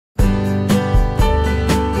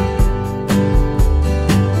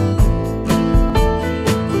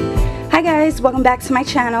Hi guys, welcome back to my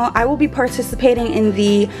channel. I will be participating in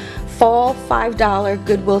the Fall $5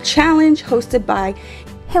 Goodwill Challenge hosted by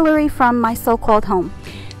Hillary from My So-Called Home.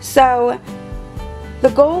 So the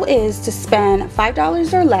goal is to spend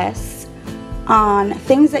 $5 or less on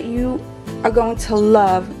things that you are going to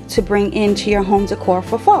love to bring into your home decor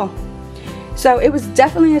for fall. So it was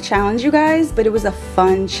definitely a challenge, you guys, but it was a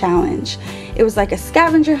fun challenge. It was like a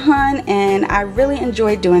scavenger hunt and I really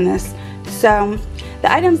enjoyed doing this. So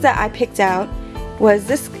the items that I picked out was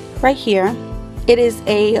this right here. It is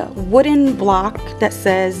a wooden block that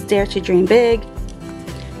says Dare to Dream Big.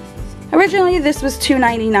 Originally this was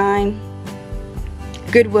 $2.99.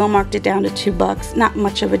 Goodwill marked it down to $2. Not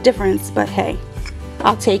much of a difference, but hey,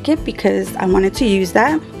 I'll take it because I wanted to use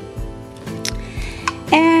that.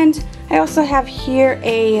 And I also have here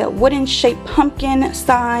a wooden shaped pumpkin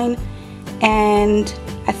sign, and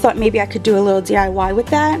I thought maybe I could do a little DIY with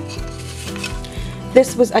that.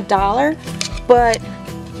 This was $1, but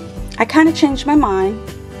I kind of changed my mind.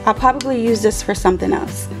 I'll probably use this for something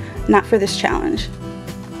else, not for this challenge.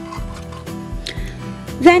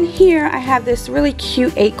 Then here I have this really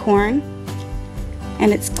cute acorn,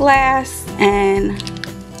 and it's glass, and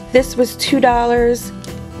this was $2.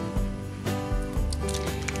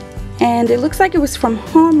 And it looks like it was from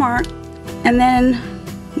Hallmark, and then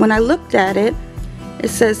when I looked at it, it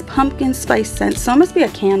says pumpkin spice scent, so it must be a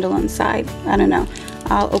candle inside. I don't know.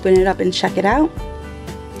 I'll open it up and check it out.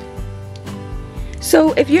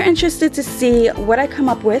 So if you're interested to see what I come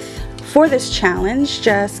up with for this challenge,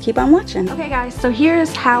 just keep on watching. Okay guys, so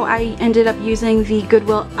here's how I ended up using the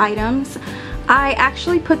Goodwill items. I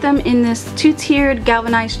actually put them in this two-tiered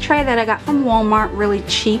galvanized tray that I got from Walmart, really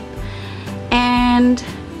cheap. And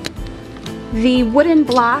the wooden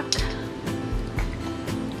block,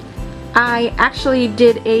 I actually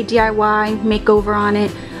did a DIY makeover on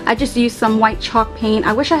it. I just used some white chalk paint.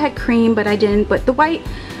 I wish I had cream, but I didn't. But the white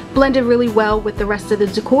blended really well with the rest of the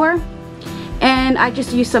decor. And I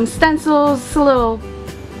just used some stencils.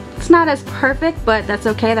 It's not as perfect, but that's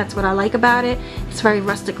okay. That's what I like about it. It's very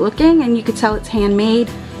rustic looking, and you can tell it's handmade.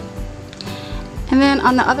 And then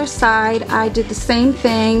on the other side, I did the same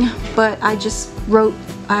thing, but I just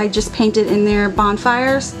painted in there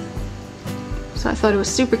bonfires. So I thought it was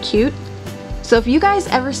super cute. So if you guys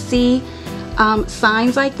ever see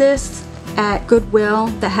signs like this at Goodwill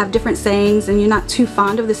that have different sayings and you're not too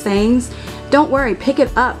fond of the sayings, don't worry, pick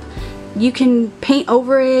it up. You can paint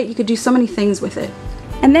over it, you could do so many things with it.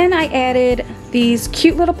 And then I added these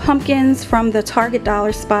cute little pumpkins from the Target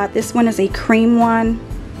dollar spot. This one is a cream one,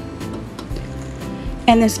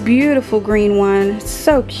 and this beautiful green one. It's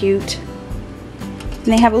so cute. And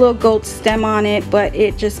they have a little gold stem on it, but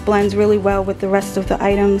it just blends really well with the rest of the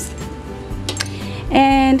items.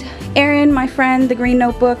 And Erin, my friend, the Green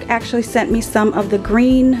Notebook, actually sent me some of the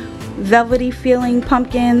green velvety feeling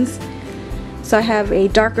pumpkins. So I have a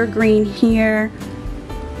darker green here,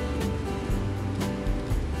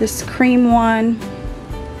 this cream one,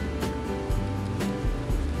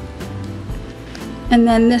 and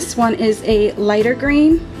then this one is a lighter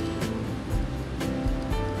green.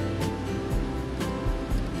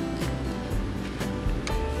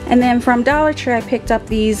 And then from Dollar Tree I picked up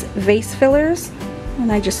these vase fillers,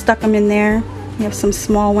 and I just stuck them in there. You have some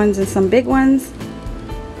small ones and some big ones.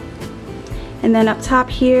 And then up top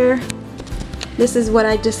here, this is what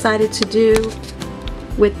I decided to do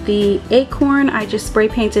with the acorn. I just spray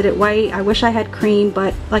painted it white. I wish I had cream,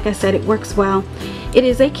 but like I said, it works well. It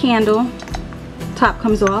is a candle. Top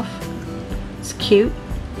comes off. It's cute.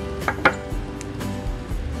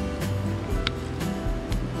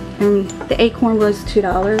 And the acorn was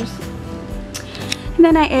 $2. And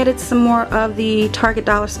then I added some more of the Target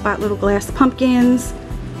dollar spot little glass pumpkins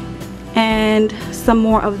and some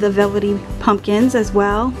more of the velvety pumpkins as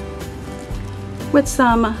well, with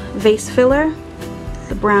some vase filler,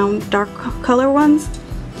 the brown dark color ones.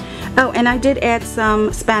 Oh, and I did add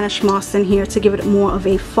some Spanish moss in here to give it more of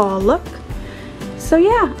a fall look. So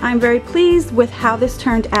yeah, I'm very pleased with how this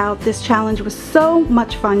turned out. This challenge was so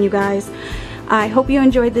much fun, you guys. I hope you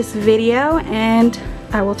enjoyed this video, and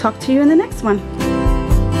I will talk to you in the next one.